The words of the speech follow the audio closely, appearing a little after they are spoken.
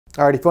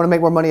All right, if you want to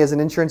make more money as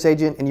an insurance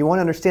agent and you want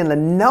to understand the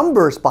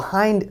numbers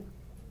behind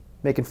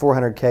making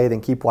 400K,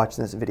 then keep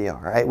watching this video,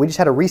 all right? We just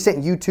had a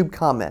recent YouTube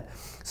comment.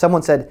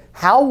 Someone said,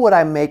 how would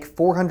I make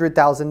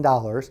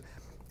 $400,000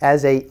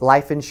 as a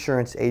life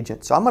insurance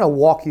agent? So I'm going to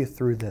walk you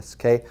through this,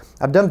 okay?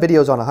 I've done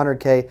videos on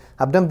 100K.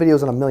 I've done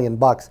videos on $1 million.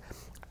 I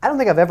don't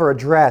think I've ever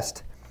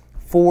addressed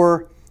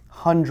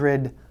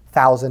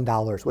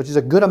 $400,000, which is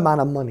a good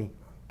amount of money,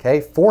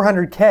 okay?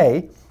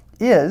 400K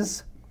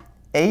is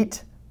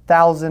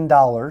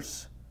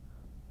 $8,000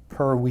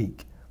 per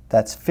week.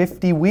 That's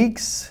 50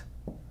 weeks.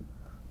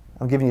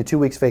 I'm giving you 2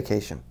 weeks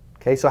vacation.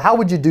 Okay, so how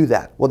would you do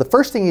that? Well, the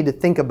first thing you need to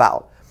think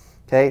about,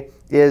 okay,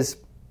 is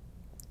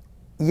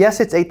yes,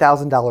 it's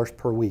 $8,000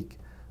 per week,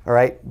 all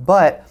right?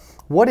 But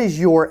what is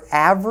your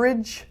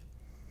average,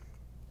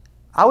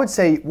 I would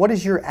say, what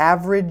is your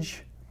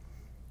average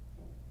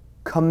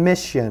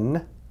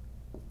commission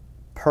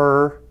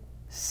per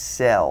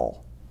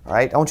sale, all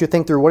right? I want you to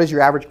think through what is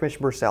your average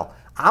commission per sale.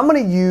 I'm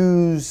going to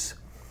use,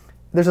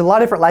 there's a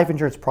lot of different life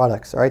insurance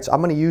products, all right? So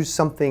I'm going to use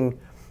something,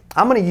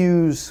 I'm going to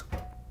use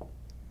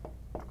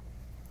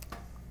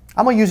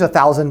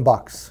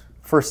 $1,000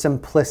 for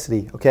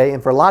simplicity, okay?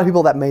 And for a lot of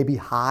people that may be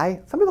high,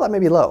 some people that may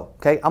be low,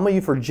 okay? I'm gonna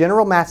use, for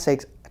general math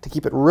sakes, to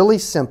keep it really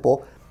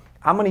simple,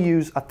 I'm gonna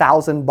use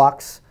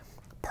 $1,000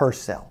 per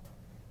sale,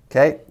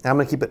 okay? And I'm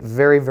gonna keep it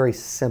very, very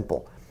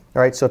simple.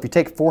 All right, so if you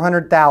take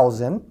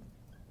 400,000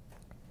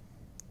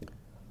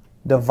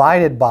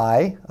 divided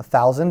by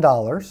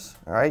 $1,000,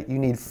 all right, you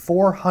need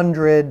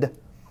 400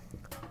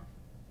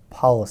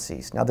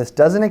 policies. Now this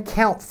doesn't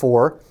account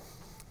for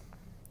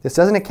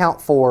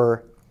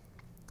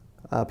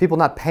people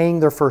not paying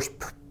their first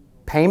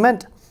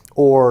payment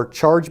or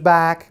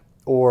chargeback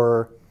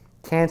or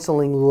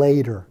canceling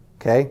later,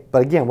 okay?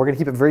 But again, we're gonna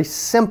keep it very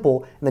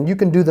simple, and then you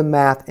can do the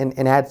math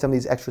and add some of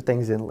these extra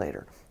things in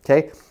later,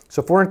 okay?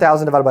 So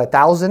 400,000 divided by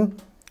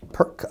 1,000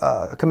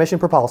 commission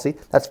per policy,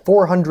 that's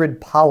 400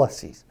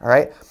 policies, all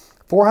right?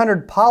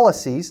 400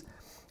 policies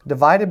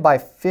divided by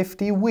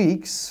 50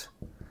 weeks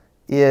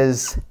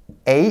is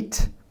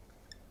 8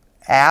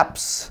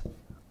 apps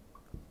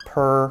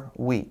per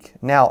week.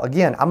 Now,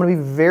 again, I'm going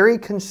to be very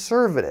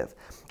conservative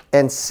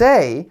and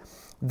say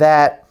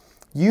that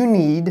you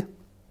need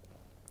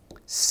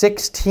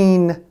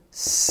 16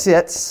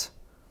 sits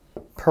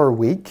per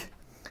week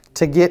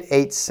to get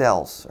 8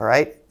 sales, all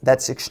right?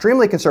 That's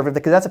extremely conservative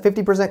because that's a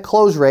 50%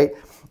 close rate,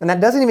 and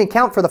that doesn't even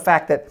account for the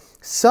fact that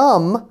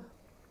some,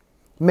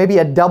 maybe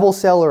a double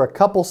sell or a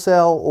couple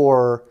sell,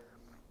 or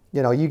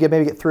you know, you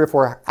maybe get 3 or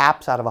 4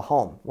 apps out of a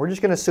home. We're just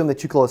going to assume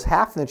that you close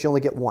half and that you only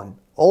get 1.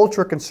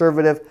 Ultra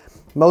conservative.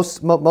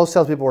 Most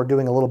salespeople are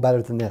doing a little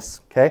better than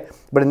this, okay?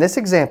 But in this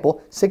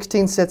example,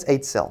 16 sits,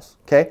 8 sales,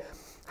 okay?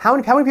 How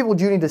many people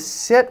do you need to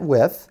sit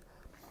with?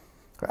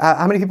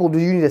 How many people do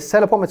you need to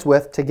set appointments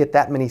with to get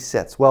that many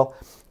sits? Well,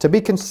 to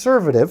be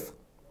conservative,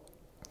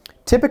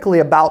 typically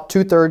about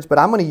 2/3, but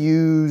I'm going to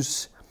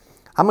use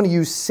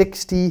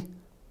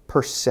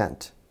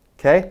 60%,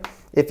 okay?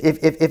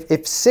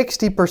 If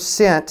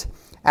 60%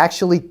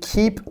 actually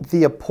keep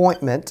the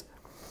appointment,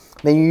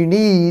 then you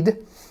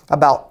need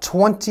about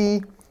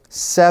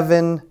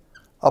 27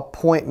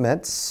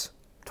 appointments,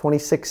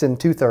 26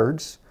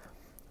 2/3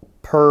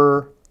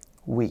 per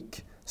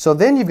week. So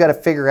then you've got to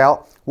figure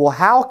out, well,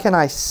 how can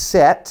I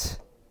set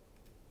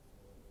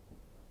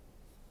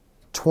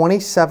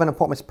 27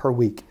 appointments per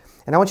week?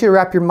 And I want you to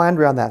wrap your mind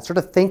around that. Sort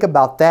of think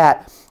about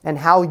that and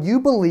how you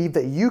believe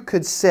that you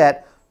could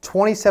set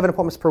 27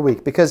 appointments per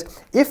week. Because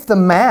if the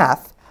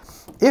math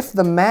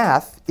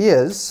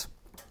is,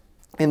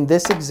 in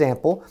this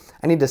example,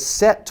 I need to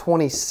set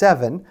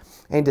 27,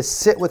 I need to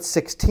sit with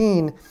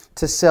 16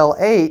 to sell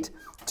 8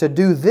 to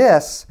do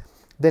this,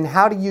 then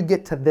how do you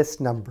get to this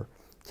number?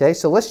 Okay,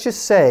 so let's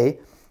just say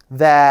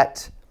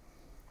that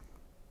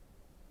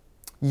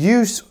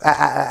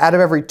out of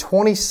every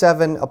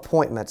 27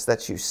 appointments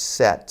that you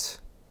set,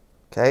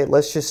 okay,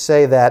 let's just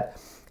say that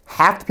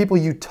half the people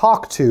you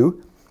talk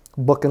to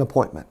book an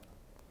appointment,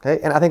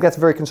 okay? And I think that's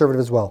very conservative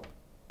as well,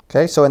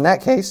 okay? So in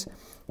that case,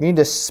 you need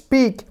to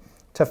speak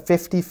to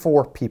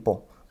 54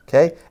 people,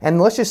 okay? And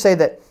let's just say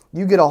that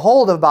you get a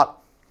hold of about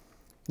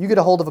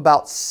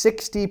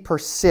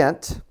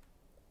 60%,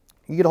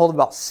 you get a hold of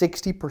about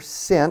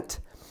 60%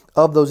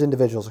 of those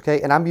individuals,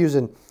 okay? And I'm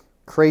using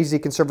crazy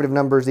conservative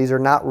numbers. These are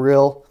not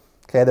real,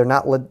 okay? They're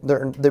not,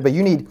 but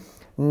you need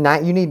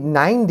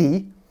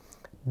 90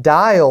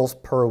 dials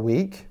per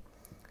week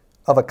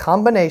of a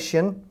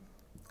combination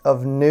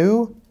of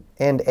new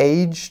and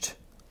aged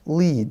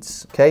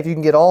leads, okay? If you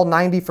can get all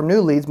 90 from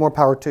new leads, more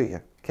power to you,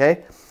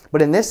 okay?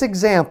 But in this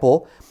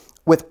example,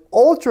 with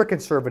ultra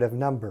conservative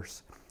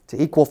numbers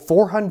to equal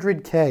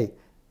 400K,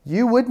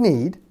 you would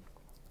need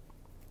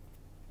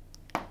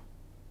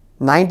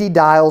 90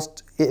 dials,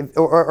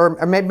 or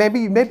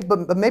maybe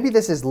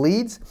this is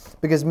leads,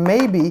 because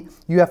maybe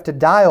you have to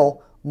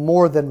dial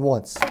more than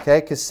once, okay?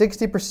 Because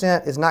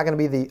 60% is not going to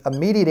be the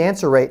immediate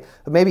answer rate,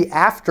 but maybe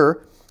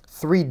after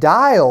 3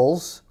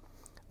 dials,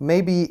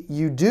 maybe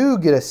you do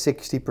get a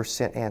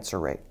 60% answer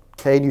rate,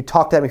 okay, and you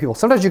talk to that many people.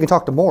 Sometimes you can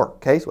talk to more,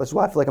 okay? So that's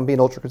why I feel like I'm being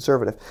ultra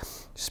conservative.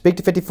 Speak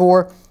to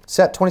 54,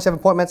 set 27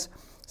 appointments,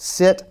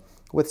 sit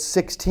with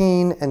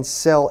 16 and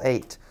sell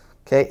 8.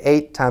 Okay,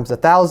 8 times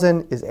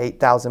 1,000 is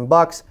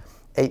 $8,000.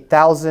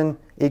 8,000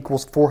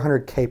 equals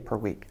 400K per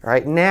week. All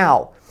right,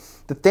 now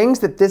the things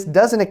that this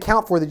doesn't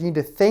account for that you need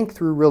to think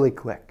through really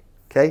quick.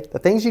 Okay, the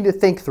things you need to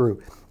think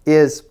through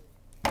is,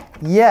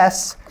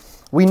 yes,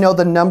 we know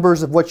the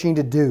numbers of what you need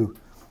to do.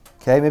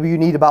 Okay, maybe you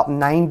need about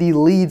 90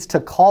 leads to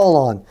call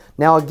on.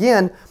 Now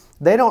again,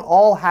 they don't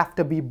all have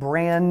to be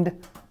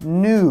brand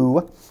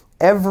new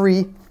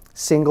every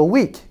single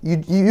week.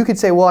 You could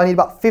say, well, I need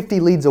about 50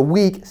 leads a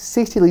week,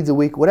 60 leads a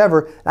week,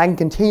 whatever, and I can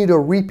continue to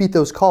repeat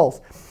those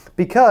calls.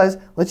 Because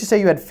let's just say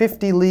you had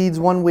 50 leads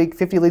one week,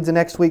 50 leads the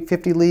next week,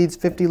 50 leads,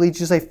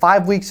 just say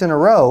 5 weeks in a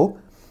row.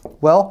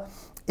 Well,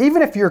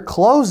 even if you're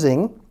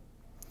closing,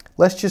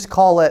 let's just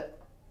call it,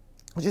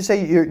 let's just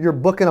say you're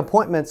booking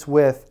appointments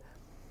with,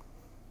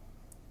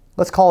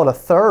 let's call it a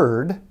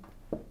third.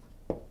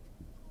 Well,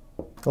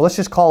 let's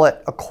just call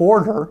it a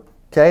quarter.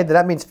 Okay,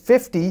 that means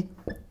 50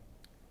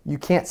 you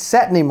can't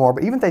set anymore.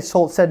 But even if they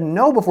said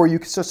no before,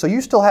 so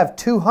you still have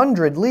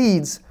 200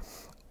 leads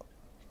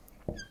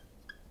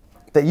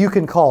that you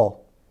can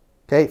call,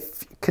 okay,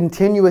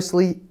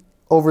 continuously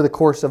over the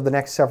course of the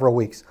next several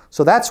weeks.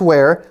 So that's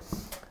where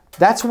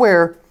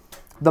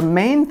the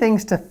main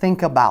things to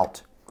think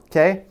about,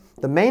 okay?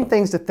 The main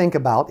things to think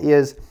about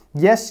is,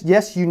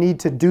 yes, you need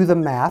to do the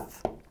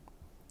math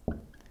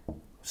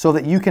so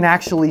that you can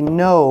actually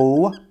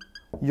know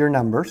your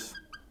numbers.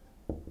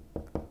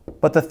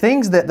 But the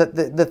things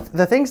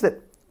the things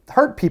that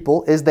hurt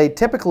people is they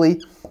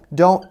typically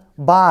don't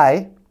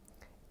buy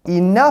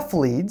enough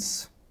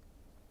leads.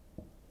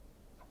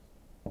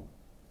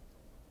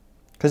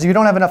 Because if you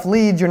don't have enough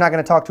leads, you're not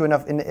going to talk to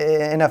enough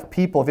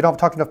people. If you don't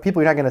talk to enough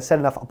people, you're not going to set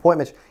enough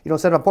appointments. You don't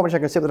set enough appointments, you're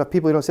not going to sit with enough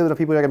people. You don't sit with enough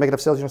people, you're not going to make enough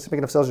sales. You don't make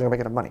enough sales, you're going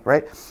to make enough money,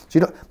 right? So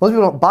most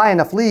people don't buy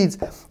enough leads.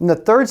 And the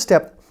third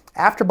step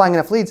after buying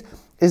enough leads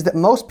is that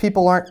most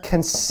people aren't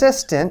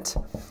consistent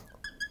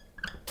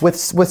with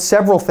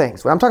several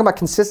things. When I'm talking about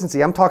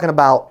consistency, I'm talking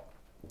about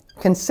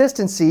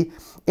consistency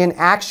in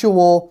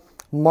actual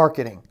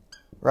marketing,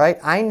 right?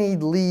 I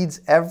need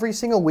leads every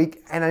single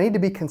week, and I need to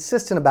be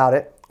consistent about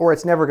it, or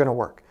it's never going to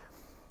work.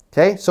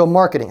 Okay, so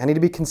marketing, I need to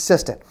be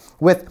consistent.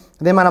 With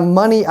the amount of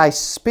money I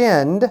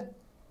spend,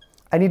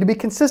 I need to be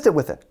consistent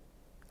with it.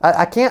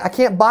 I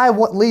can't buy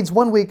leads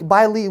one week,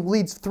 buy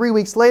leads 3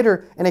 weeks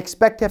later, and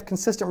expect to have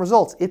consistent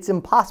results. It's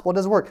impossible. It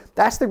doesn't work.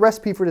 That's the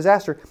recipe for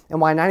disaster and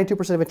why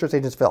 92% of insurance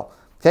agents fail.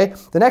 Okay,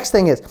 the next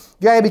thing is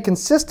you got to be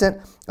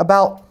consistent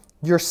about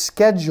your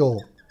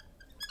schedule.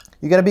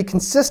 You got to be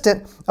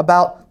consistent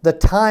about the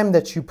time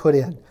that you put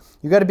in.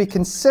 You got to be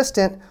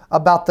consistent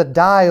about the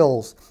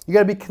dials. You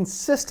got to be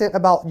consistent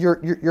about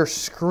your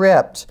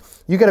script.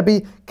 You got to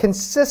be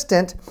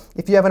consistent.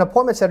 If you have an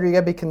appointment setter, you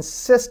got to be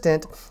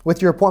consistent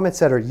with your appointment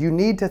setter. You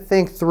need to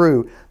think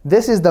through.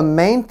 This is the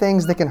main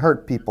things that can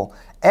hurt people.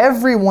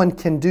 Everyone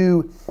can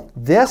do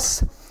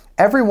this.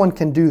 Everyone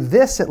can do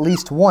this at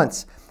least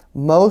once.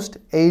 Most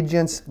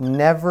agents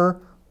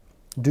never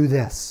do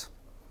this.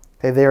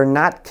 Okay, they are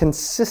not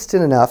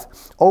consistent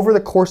enough over the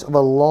course of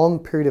a long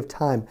period of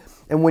time.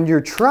 And when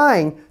you're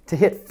trying to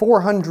hit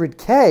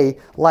 400K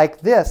like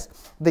this,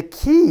 the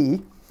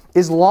key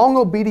is long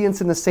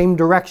obedience in the same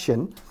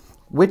direction,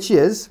 which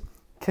is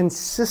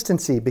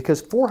consistency.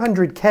 Because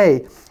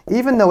 400K,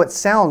 even though it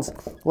sounds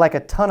like a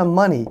ton of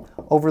money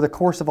over the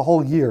course of a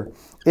whole year,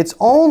 it's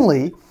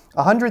only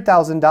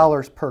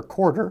 $100,000 per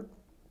quarter.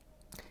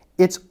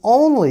 It's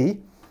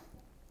only,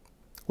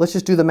 let's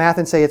just do the math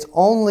and say it's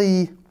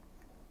only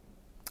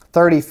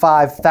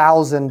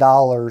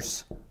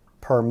 $35,000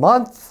 per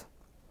month.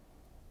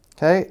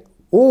 Okay,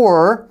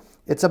 or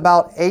it's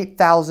about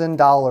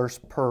 $8,000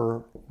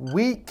 per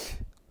week.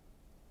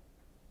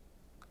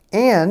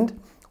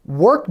 And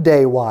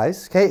workday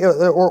wise, okay,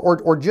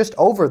 or just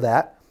over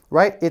that,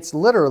 right? It's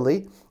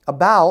literally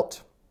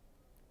about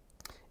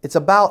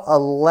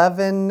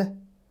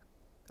 11,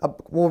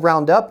 we'll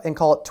round up and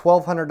call it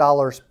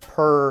 $1,200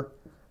 per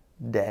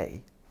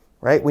day,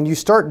 right? When you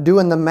start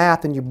doing the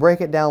math and you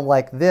break it down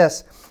like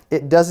this,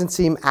 it doesn't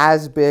seem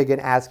as big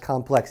and as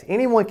complex.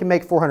 Anyone can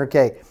make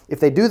 400K. If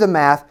they do the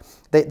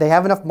math, they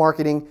have enough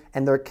marketing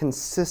and they're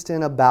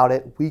consistent about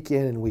it week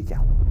in and week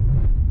out.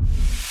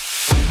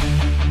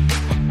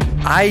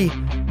 I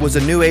was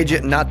a new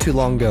agent not too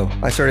long ago.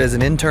 I started as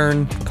an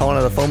intern, calling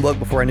out a phone book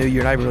before I knew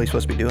you're not really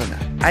supposed to be doing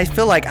that. I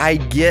feel like I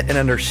get and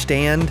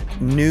understand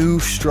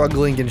new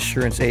struggling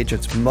insurance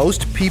agents.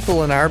 Most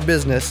people in our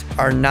business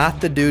are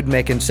not the dude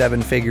making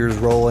 7 figures,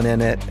 rolling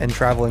in it, and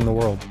traveling the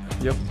world.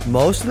 Yep.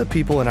 Most of the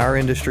people in our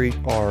industry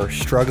are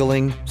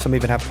struggling. Some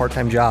even have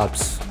part-time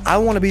jobs. I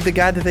want to be the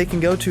guy that they can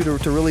go to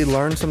really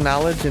learn some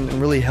knowledge and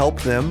really help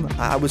them.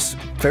 I was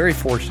very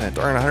fortunate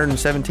to earn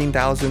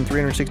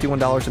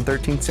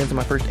 $117,361.13 in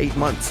my first 8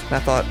 months. And I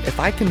thought, if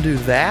I can do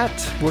that,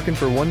 working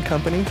for one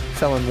company,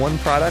 selling one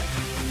product,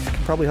 I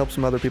can probably help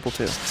some other people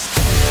too.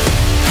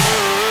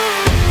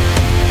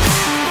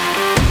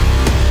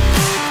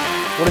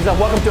 What is up?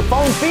 Welcome to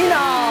Phone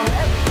Phenom.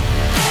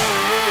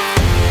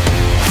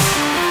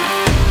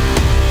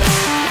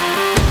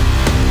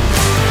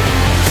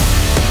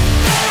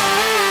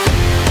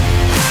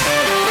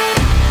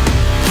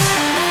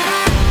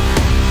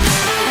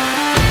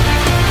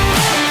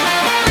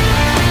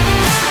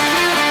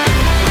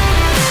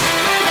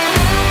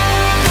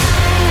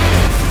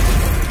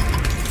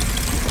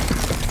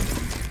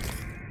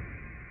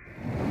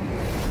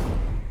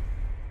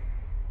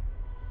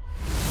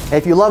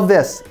 If you love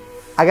this,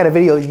 I got a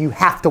video you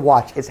have to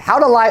watch. It's how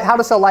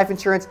to sell life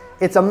insurance.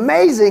 It's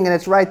amazing and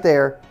it's right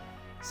there.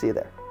 See you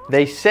there.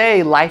 They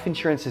say life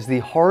insurance is the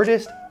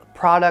hardest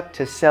product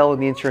to sell in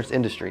the insurance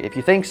industry. If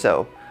you think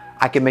so,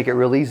 I can make it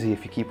real easy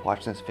if you keep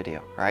watching this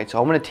video. All right,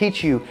 so I'm gonna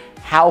teach you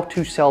how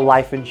to sell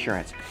life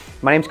insurance.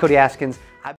 My name's Cody Askins.